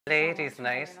Ladies'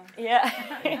 night. Yeah.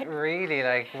 Really,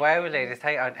 like, wow, ladies.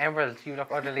 Hey, and Emerald, you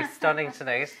look utterly stunning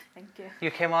tonight. Thank you.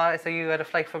 You came on, so you had a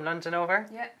flight from London over?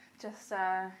 Yeah, just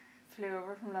flew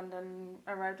over from London,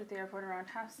 arrived at the airport around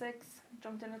 6:30,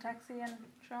 jumped in a taxi and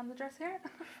threw on the dress here.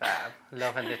 Fab.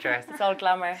 Loving the dress. It's all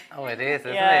glamour. Oh, it is,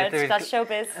 isn't Yeah, it? that's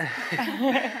showbiz.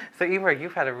 So, Emer,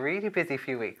 you've had a really busy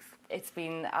few weeks. It's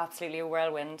been absolutely a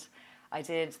whirlwind. I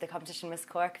did the competition Miss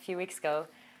Cork a few weeks ago.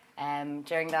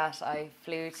 During that, I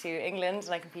flew to England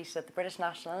and I competed at the British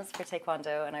Nationals for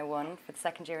Taekwondo, and I won for the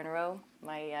second year in a row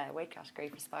my weight category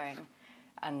for sparring,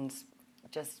 and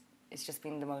it's just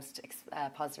been the most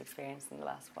positive experience in the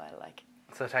last while. Like,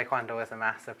 so Taekwondo is a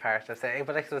massive part of it,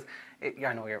 but I suppose,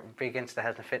 I know you're big into the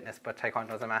health and fitness, but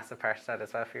Taekwondo is a massive part of that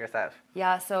as well for yourself.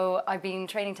 Yeah, so I've been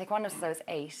training Taekwondo since I was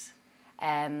 8.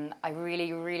 I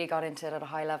really got into it at a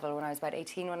high level when I was about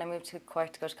 18 when I moved to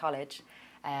Cork to go to college.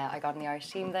 I got in the Irish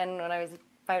team then when I was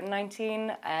about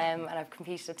 19, and I've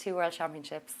competed at 2 World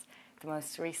Championships, the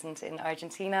most recent in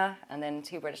Argentina, and then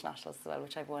 2 British Nationals as well,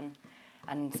 which I've won.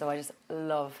 And so I just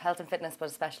love health and fitness, but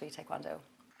especially Taekwondo.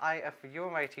 If you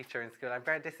were my teacher in school,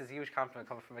 this is a huge compliment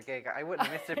coming from a gay guy. I wouldn't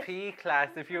have missed a PE class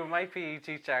if you were my PE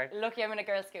teacher. Lucky I'm in a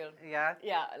girls' school. Yeah?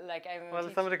 Yeah, like I'm well,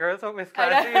 some of the girls don't miss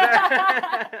class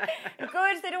either.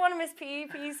 Good, they don't want to miss PE.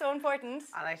 PE is so important.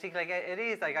 And I think, like, it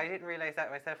is, like, I didn't realise that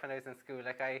myself when I was in school.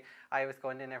 Like, I was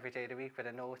going in every day of the week with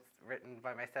a note written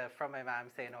by myself from my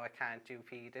mum saying, oh, I can't do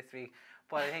PE this week.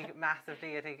 But I think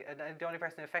massively, and the only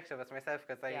person affected was myself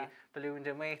because I ballooned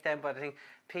in weight then. But I think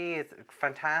PE is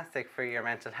fantastic for your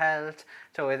mental health.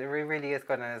 So it really is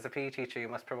good. And as a PE teacher, you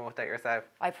must promote that yourself.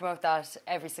 I promote that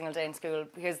every single day in school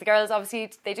because the girls,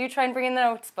 obviously, they do try and bring in the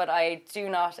notes, but I do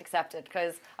not accept it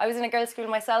because I was in a girls' school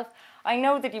myself. I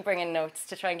know that you bring in notes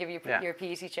to try and give you your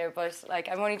PE teacher, but like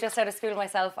I'm only just out of school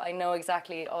myself. I know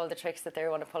exactly all the tricks that they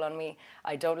want to pull on me.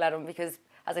 I don't let them because,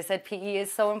 as I said, PE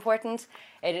is so important.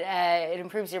 It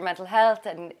improves your mental health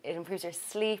and it improves your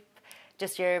sleep,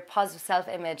 just your positive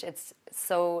self-image. It's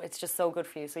just so good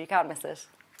for you, so you can't miss it.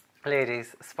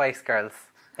 Ladies, Spice Girls,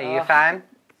 are you a fan?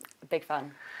 Big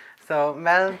fan. So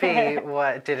Mel B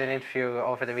did an interview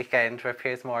over the weekend with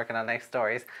Piers Morgan on Life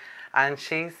Stories, and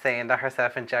she's saying that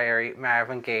herself and Jerry,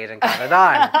 Marvin Gaye and got it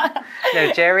on.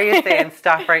 Now Jerry is saying,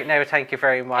 stop right now, thank you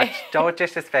very much. Don't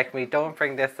disrespect me, don't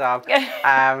bring this up.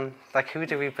 Like, who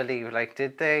do we believe? Like,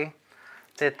 did they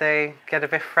get a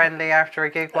bit friendly after a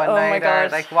gig one night? My God. Or,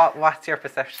 like, what's your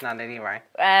perception on it anyway?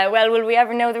 Well, will we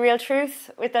ever know the real truth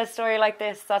with a story like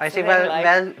this? That's I think,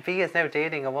 Mel B is now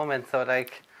dating a woman, so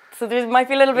like... So there might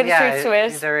be a little bit of truth to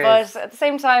it, but at the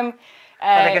same time...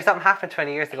 But like, if something happened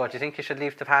 20 years ago, do you think you should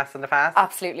leave the past in the past?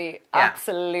 Absolutely,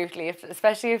 absolutely.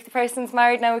 Especially if the person's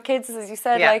married now with kids, as you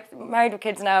said, like married with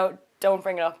kids now, don't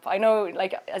bring it up. I know,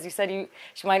 like as you said,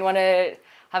 she might want to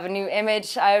have a new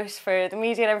image out for the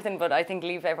media and everything, but I think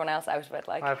leave everyone else out of it.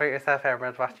 Like, what about yourself,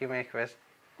 Emerald? What do you make of it?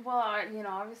 Well,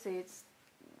 obviously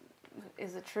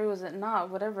is it true, is it not,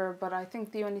 whatever, but I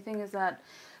think the only thing is that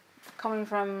coming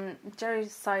from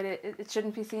Jerry's side, it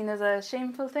shouldn't be seen as a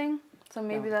shameful thing. So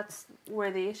maybe that's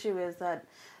where the issue is, that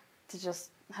to just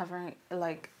have her,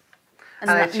 like...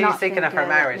 And she's thinking of her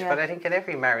marriage, but I think in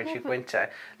every marriage you go into,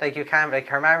 like, you can't, like,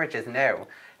 her marriage is now.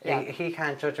 He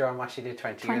can't judge her on what she did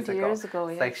 20 years ago.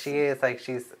 Yes. Like, she is, like,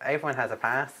 everyone has a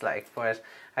past, like, but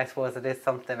I suppose it is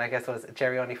something, I guess,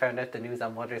 Jerry only found out the news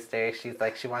on Mother's Day. She's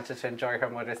like, she wanted to enjoy her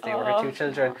Mother's Day with her 2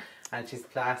 children, and she's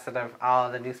blasted of all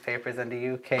the newspapers in the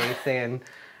UK saying...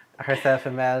 herself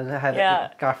and Mel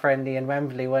got friendly in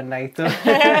Wembley one night. So.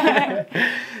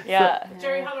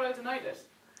 Jerry Halliwell denied it.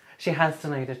 She has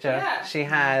denied it, She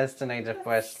has denied it,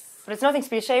 but it's nothing to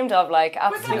be ashamed of, like,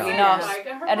 absolutely not. Like,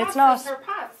 and it's not. Her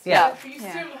past. Yeah. You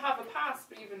still have a past,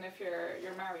 even if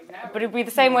you're married now. But it'd be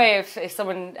the same way if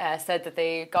someone said that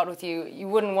they got with you, you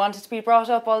wouldn't want it to be brought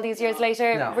up all these years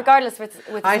later, regardless with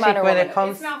this man or woman.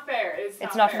 It's not fair.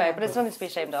 It's not fair, but it's nothing to be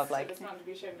ashamed of. Like, it's not to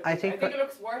be ashamed of. I think it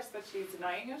looks worse that she's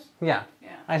denying it. Yeah.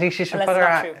 I think she should put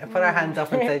her hands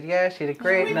up and say, yeah, she had a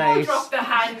great night. Drop the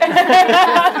hand.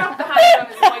 Drop the hand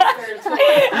on a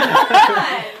Spice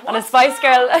Girl. On a Spice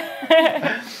Girl.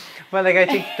 Well, like, I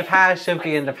think the past should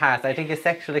be in the past. I think a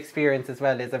sexual experience as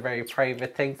well is a very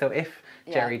private thing. So if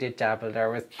Jerry did dabble or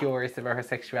was curious about her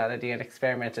sexuality and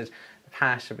experimented, the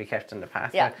past should be kept in the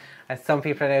past. Yeah. But, some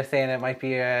people are now saying it might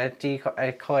be a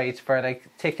decoy for like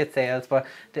ticket sales, but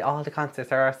all the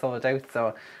concerts are sold out.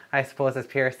 So I suppose, as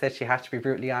Pierce said, she had to be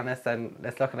brutally honest, and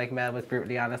it's looking like Mel was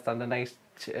brutally honest on the night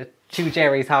to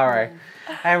Jerry's horror.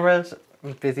 Emerald,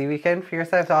 busy weekend for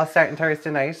yourself, all starting Thursday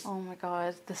night. Oh my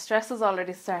God, the stress has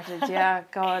already started. Yeah,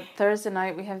 God, Thursday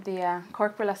night we have the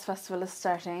Cork Burlesque Festival is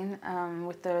starting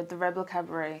with the Rebel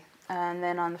Cabaret. And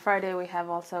then on the Friday we have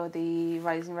also the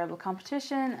Rising Rebel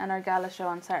competition and our gala show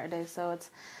on Saturday. So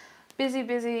it's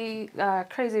busy,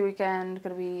 crazy weekend.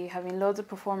 Going to be having loads of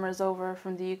performers over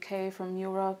from the UK, from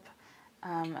Europe.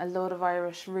 A load of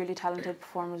Irish, really talented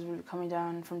performers will be coming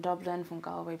down from Dublin, from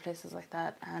Galway, places like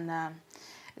that. And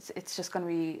it's just going to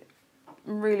be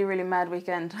really mad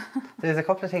weekend. There's a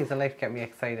couple of things in life get me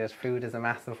excited. Food is a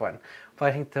massive one. But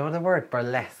I think the other word,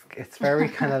 burlesque, it's very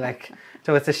kind of like,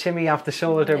 so it's a shimmy off the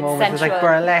shoulder moment. It's like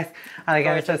burlesque. And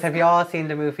again, it's just, have you all seen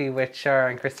the movie with Cher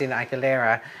and Christina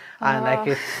Aguilera? And like,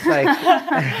 it's like,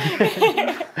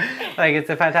 like it's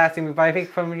a fantastic movie. But I think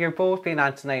from your both being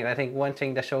on tonight, I think one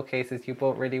thing that showcases you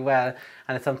both really well,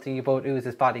 and it's something you both ooze,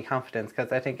 is body confidence.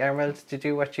 Because I think, Emerald, to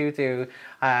do what you do,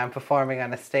 performing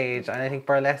on a stage, and I think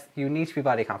burlesque, you need to be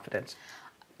body confident.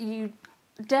 You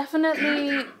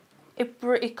definitely,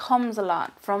 it comes a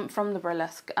lot from the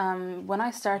burlesque. When I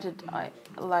started,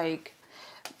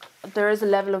 there is a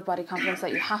level of body confidence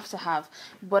that you have to have,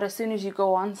 but as soon as you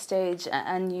go on stage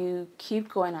and you keep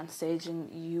going on stage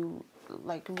and you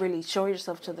like really show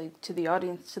yourself to the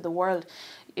audience, to the world,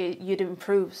 it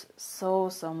improves so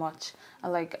much.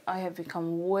 Like, I have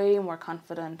become way more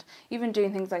confident, even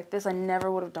doing things like this I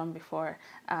never would have done before.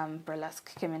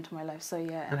 Burlesque came into my life, so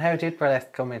yeah. And how did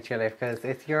burlesque come into your life?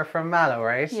 Because you're from Mallow,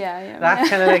 right? Yeah. That's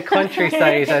kind of like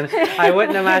countryside, and I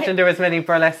wouldn't imagine there was many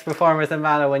burlesque performers in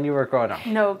Mallow when you were growing up.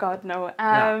 No, God, no.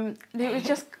 It was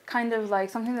just kind of like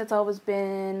something that's always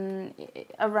been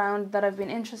around, that I've been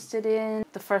interested in.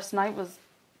 The first night was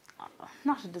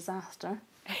not a disaster,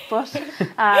 but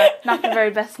not the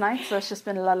very best night, so it's just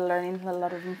been a lot of learning, a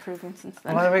lot of improvement since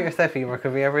then. What about yourself, Emer?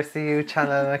 Could we ever see you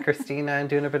channeling like Christina and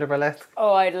doing a bit of burlesque?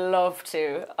 Oh, I'd love to.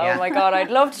 Yeah. Oh my God, I'd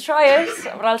love to try it,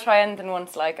 but I'll try anything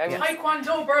once. Like,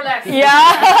 Taekwondo burlesque.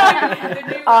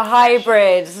 Yeah, a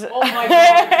hybrid. Oh my God,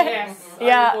 yes.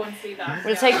 Yeah. I will go and see that.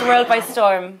 We'll take the world by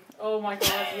storm. Oh my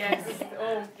God, yes.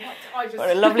 Oh, What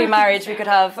a lovely marriage we could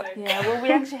have. Yeah, well, we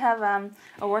actually have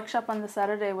a workshop on the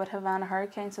Saturday with Havana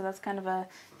Hurricane, so that's kind of a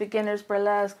beginner's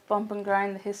burlesque, bump and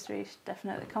grind, the history.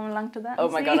 Definitely come along to that. Oh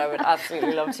my God, I would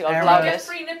absolutely love to. I'll Emerald. vlog Get it.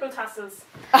 free nipple tassels.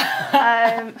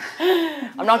 I'm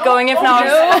not going if not.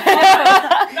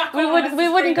 Not we going we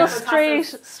wouldn't go unless it's free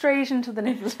straight into the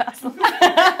nipple tassel.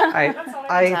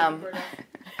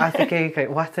 As a gay guy,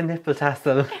 what's a nipple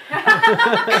tassel?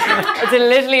 It's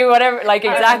literally whatever, like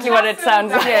exactly what it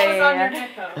sounds like. Yeah.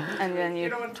 And then you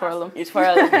twirl them. You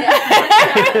twirl them.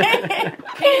 Can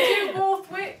you do both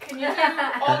with? Can you do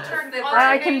alternating?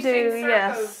 I can do,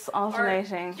 yes,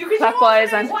 alternating.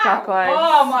 Clockwise, anti-clockwise.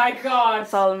 Oh my God.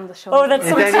 It's all in the shoulder. Oh, that's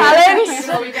some Is talent. This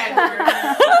weekend.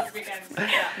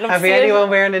 Have we anyone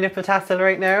wearing a nipple tassel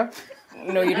right now?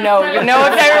 No, you'd know if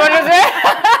everyone was there.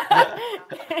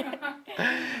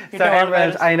 So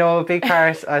Emerald, I know a big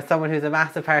part, someone who's a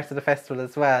massive part of the festival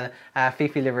as well,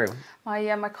 Fifi LaRue.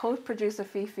 My co-producer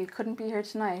Fifi couldn't be here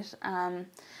tonight,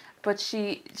 but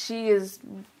she is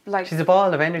like, she's a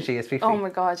ball of energy, is Fifi. oh my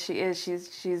God, she is.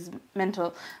 She's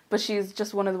mental, but she's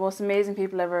just one of the most amazing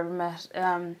people I've ever met.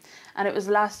 And it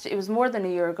was more than a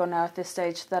year ago now at this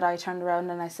stage that I turned around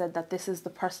and I said that this is the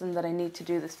person that I need to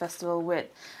do this festival with.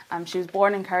 She was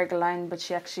born in Carrigaline, but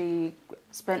she actually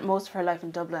spent most of her life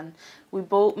in Dublin. We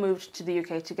both moved to the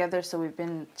UK together, so we've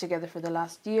been together for the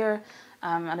last year.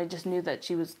 And I just knew that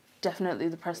she was definitely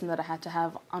the person that I had to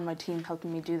have on my team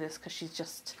helping me do this, because she's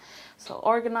just so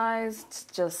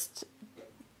organised, just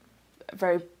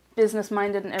very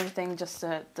business-minded and everything, just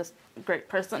a great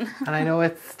person. And I know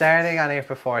it's starting on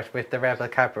April 4th with the Rebel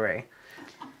Cabaret.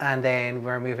 And then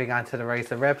we're moving on to the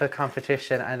Rise of Rebel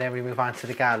competition, and then we move on to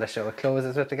the gala show. It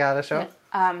closes with the gala show.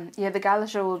 The gala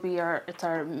show will be our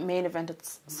main event.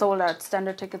 It's sold out.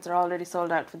 Standard tickets are already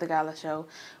sold out for the gala show.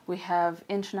 We have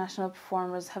international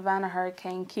performers, Havana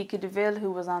Hurricane, Kiki DeVille, who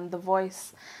was on The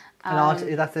Voice. And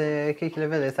that's a Kiki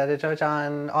DeVille. Is that a judge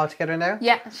on All Together Now?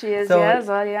 Yeah, she is. So yeah, as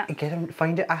well. Yeah. Get him,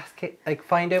 find out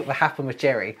what happened with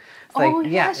Jerry.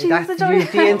 It's she's that's the judge.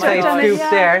 the inside scoop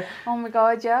there. Oh my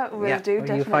God, yeah, we'll do.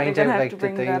 Definitely. You find Gonna out have to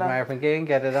bring the that up. Marvin Gaye and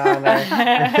get it on.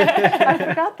 I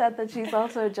forgot that she's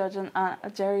also a judge on.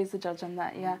 Jerry's a judge on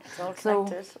that. Yeah. It's all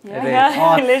connected.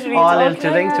 It is. All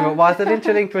interlinked. But was it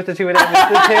interlinked with the two of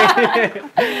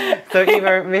them? So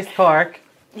Emer, Miss Cork.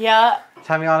 Yeah.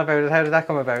 Tell me all about it. How did that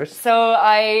come about? So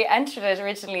I entered it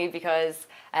originally because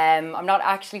I'm not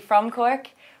actually from Cork,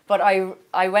 but I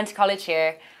went to college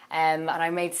here and I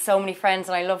made so many friends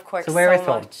and I love Cork so much. So where is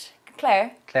home?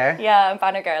 Clare. Clare? Yeah, I'm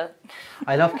Banner girl.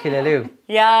 I love Killaloe.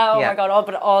 Yeah, my God,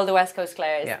 but all the West Coast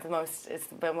Clare is Yeah.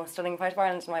 the most stunning part of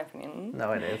Ireland in my opinion.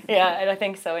 No, it is. Yeah, I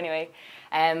think so anyway.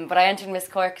 But I entered Miss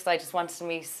Cork because I just wanted to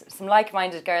meet some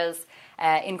like-minded girls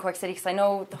in Cork City, because I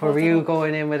know the whole Were thing... you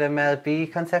going in with a Mel B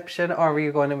conception, or were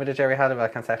you going in with a Jerry Halliwell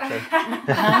conception?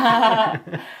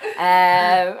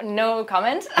 No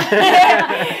comment.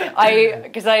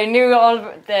 Because I knew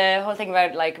the whole thing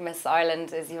about like Miss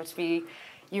Ireland is you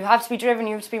have to be driven,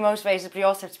 you have to be motivated, but you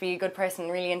also have to be a good person,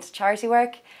 really into charity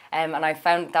work. And I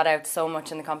found that out so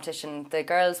much in the competition. The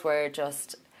girls were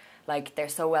just like, they're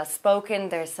so well spoken,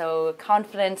 they're so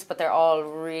confident, but they're all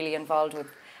really involved with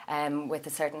a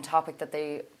certain topic that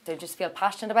they just feel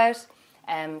passionate about.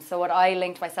 So what I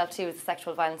linked myself to is the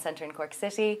Sexual Violence Centre in Cork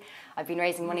City. I've been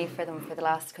raising money for them for the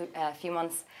last few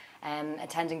months,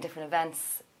 attending different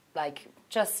events, like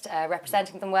just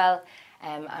representing them well.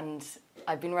 And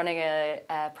I've been running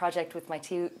a project with my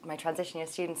transition year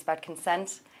students about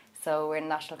consent. So we're in a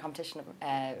national competition,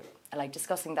 like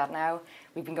discussing that now.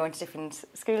 We've been going to different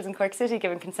schools in Cork City,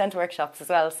 giving consent workshops as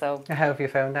well. So how have you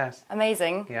found that?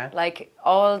 Amazing. Yeah. Like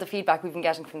all the feedback we've been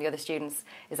getting from the other students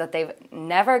is that they've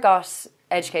never got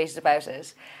educated about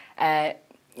it.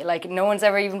 Like no one's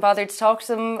ever even bothered to talk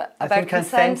to them about I think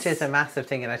consent. consent is a massive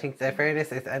thing, and I think the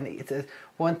fairness is, and it's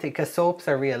one thing, because soaps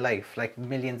are real life, like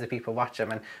millions of people watch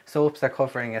them, and soaps are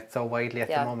covering it so widely at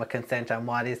the moment, consent and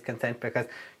what is consent, because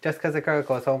just because a girl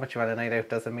goes home with you on a night out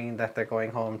doesn't mean that they're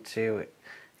going home to,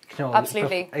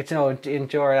 Absolutely.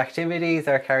 Endure activities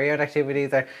or carry out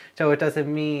activities, or it doesn't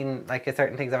mean like a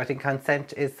certain things. I think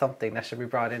consent is something that should be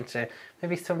brought into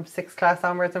maybe some 6th class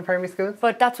onwards in primary schools.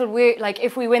 But that's what we're like.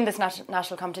 If we win this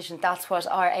national competition, that's what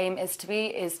our aim is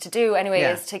to do anyway.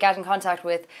 Is to get in contact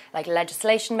with like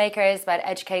legislation makers, about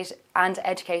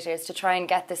educators to try and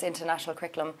get this into national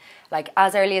curriculum, like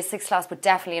as early as 6th class, but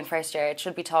definitely in first year. It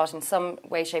should be taught in some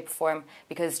way, shape, or form,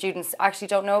 because students actually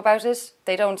don't know about it.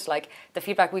 They don't, like, the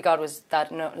feedback we got was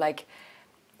that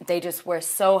they just were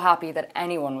so happy that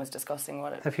anyone was discussing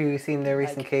what it. Have you seen the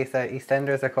recent case that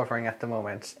EastEnders are covering at the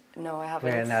moment? No, I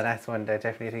haven't. Yeah, no, that's one that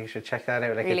definitely think you should check that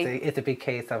out. Like, really? it's a big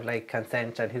case of like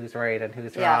consent and who's right and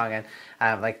who's wrong,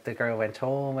 and like the girl went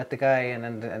home with the guy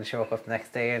and she woke up the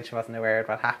next day and she wasn't aware of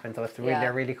what happened. So it's really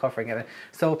they're really covering it. And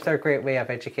soaps are a great way of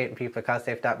educating people because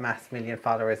they've that mass million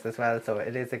followers as well. So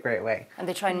it is a great way. And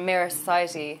they try and mirror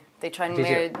society. They try and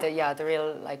mirror the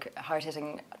real like hard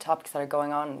hitting topics that are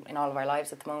going on in all of our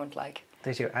lives at the moment. Like.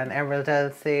 Did you? And Emerald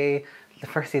Elle, say,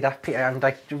 firstly, that piece, I'm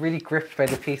like really gripped by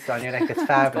the piece on your neck. It's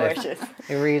fabulous. It's gorgeous.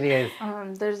 It really is.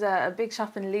 There's a big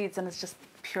shop in Leeds, and it's just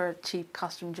pure cheap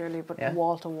costume jewellery, but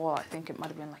wall to wall. I think it might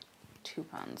have been like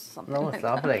 £2 something. No, it's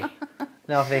lovely.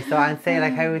 Lovely. So, and say,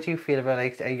 like, how would you feel about,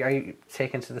 like, are you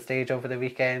taken to the stage over the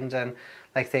weekend and,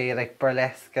 like, say, like,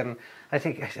 burlesque? And I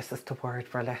think it's just the word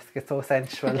burlesque. It's so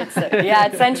sensual. It's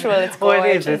sensual. It's gorgeous. Oh,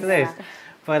 it is, isn't it?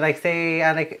 But like say,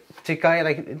 and like to guy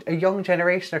like a young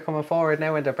generation are coming forward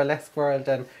now in the burlesque world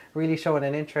and really showing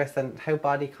an interest in how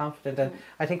body confident. And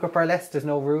I think with burlesque there's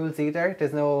no rules either.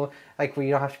 There's no like you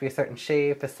don't have to be a certain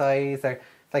shape, a size, or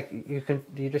like you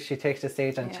literally take the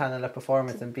stage and channel a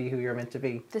performance and be who you're meant to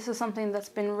be. This is something that's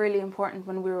been really important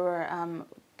when we were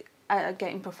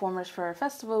getting performers for our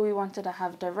festival. We wanted to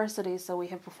have diversity, so we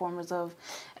have performers of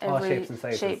every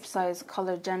shape, size,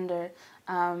 colour, gender.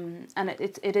 And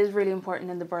it is really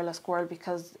important in the burlesque world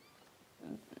because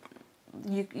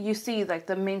you see like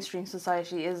the mainstream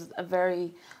society is a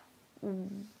very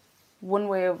one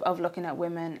way of looking at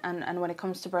women, and when it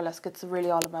comes to burlesque it's really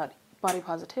all about body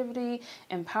positivity,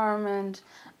 empowerment,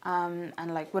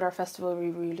 and like with our festival we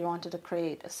really wanted to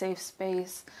create a safe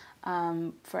space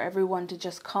for everyone to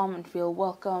just come and feel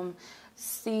welcome,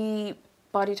 see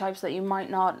body types that you might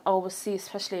not always see,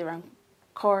 especially around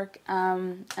Cork,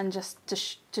 and just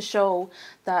to show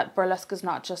that burlesque is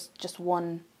not just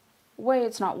one way,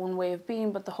 it's not one way of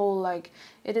being, but the whole, like,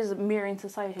 it is a mirroring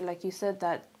society, like you said,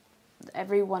 that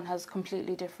everyone has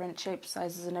completely different shapes,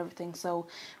 sizes and everything. So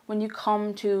when you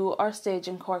come to our stage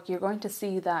in Cork, you're going to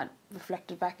see that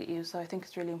reflected back at you. So I think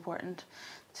it's really important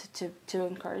to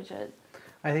encourage it.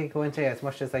 I think one thing, as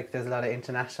much as like there's a lot of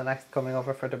international acts coming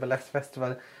over for the Burlesque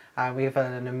Festival, we have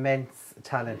an immense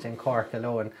talent in Cork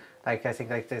alone. Like I think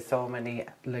like there's so many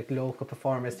like local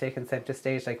performers taking centre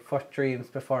stage, like Foot Dreams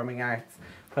Performing Arts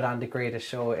put on the greatest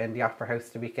show in the Opera House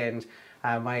the weekend.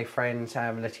 My friend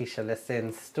Letitia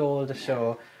Lessin stole the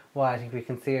show. Well, I think we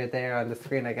can see her there on the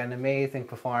screen, like an amazing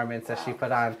performance that she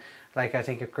put on. Like I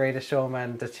think a Greatest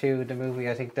Showman, the movie,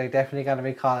 I think they're definitely going to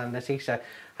be calling Letitia.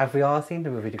 Have we all seen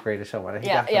the movie The Greatest Showman? I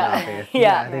think that's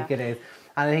I think it is.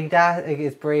 And I think that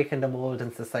is breaking the mould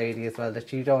in society as well,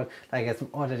 that you don't, like, as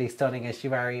utterly stunning as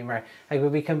you are, Emer, like,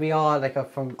 we can be all,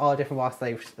 like, from all different walks of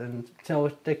life, and, you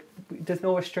know, like, there's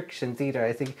no restrictions either.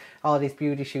 I think all these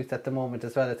beauty shoots at the moment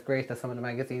as well, it's great that some of the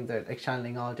magazines are, like,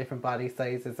 channeling all different body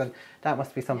sizes, and that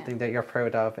must be something that you're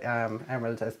proud of,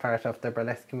 Emerald, as part of the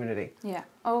burlesque community. Yeah.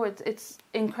 Oh, it's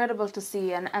incredible to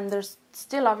see, and there's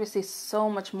still obviously so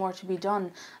much more to be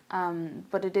done,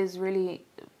 but it is really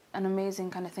an amazing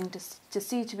kind of thing to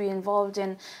see, to be involved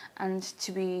in, and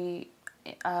to be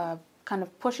kind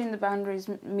of pushing the boundaries,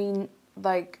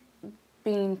 like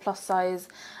being plus size.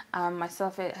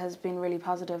 Myself, it has been really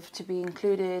positive to be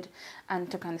included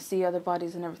and to kind of see other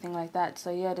bodies and everything like that.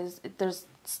 So yeah, there's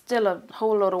still a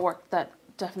whole load of work that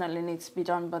definitely needs to be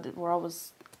done, but we're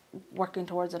always working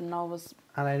towards it, and always.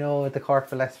 And I know the Cork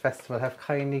Burlesque Festival have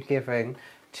kindly given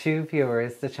to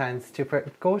viewers the chance to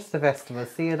go to the festival,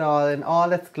 see it all in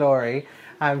all its glory,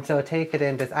 so take it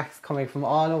in. There's acts coming from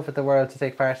all over the world to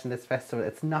take part in this festival.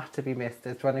 It's not to be missed.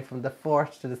 It's running from the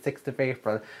 4th to the 6th of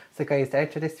April. So guys, to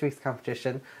enter this week's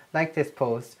competition, like this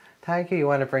post, tag who you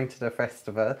want to bring to the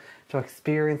festival to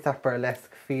experience that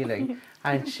burlesque feeling,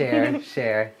 and share.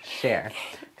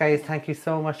 Guys, thank you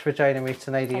so much for joining me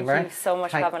tonight, Emer. Thank you so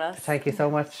much for having us. Thank you so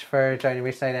much for joining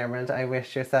me tonight, Emerald. I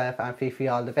wish yourself and Fifi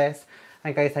all the best.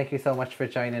 And guys, thank you so much for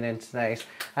joining in tonight.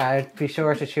 Be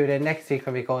sure to tune in next week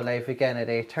when we go live again at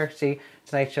 8:30.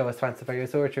 Tonight's show is sponsored by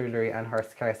Resort Jewellery and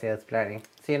Horse Car Sales Planning.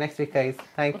 See you next week, guys.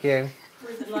 Thank you.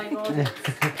 Where's the live audience?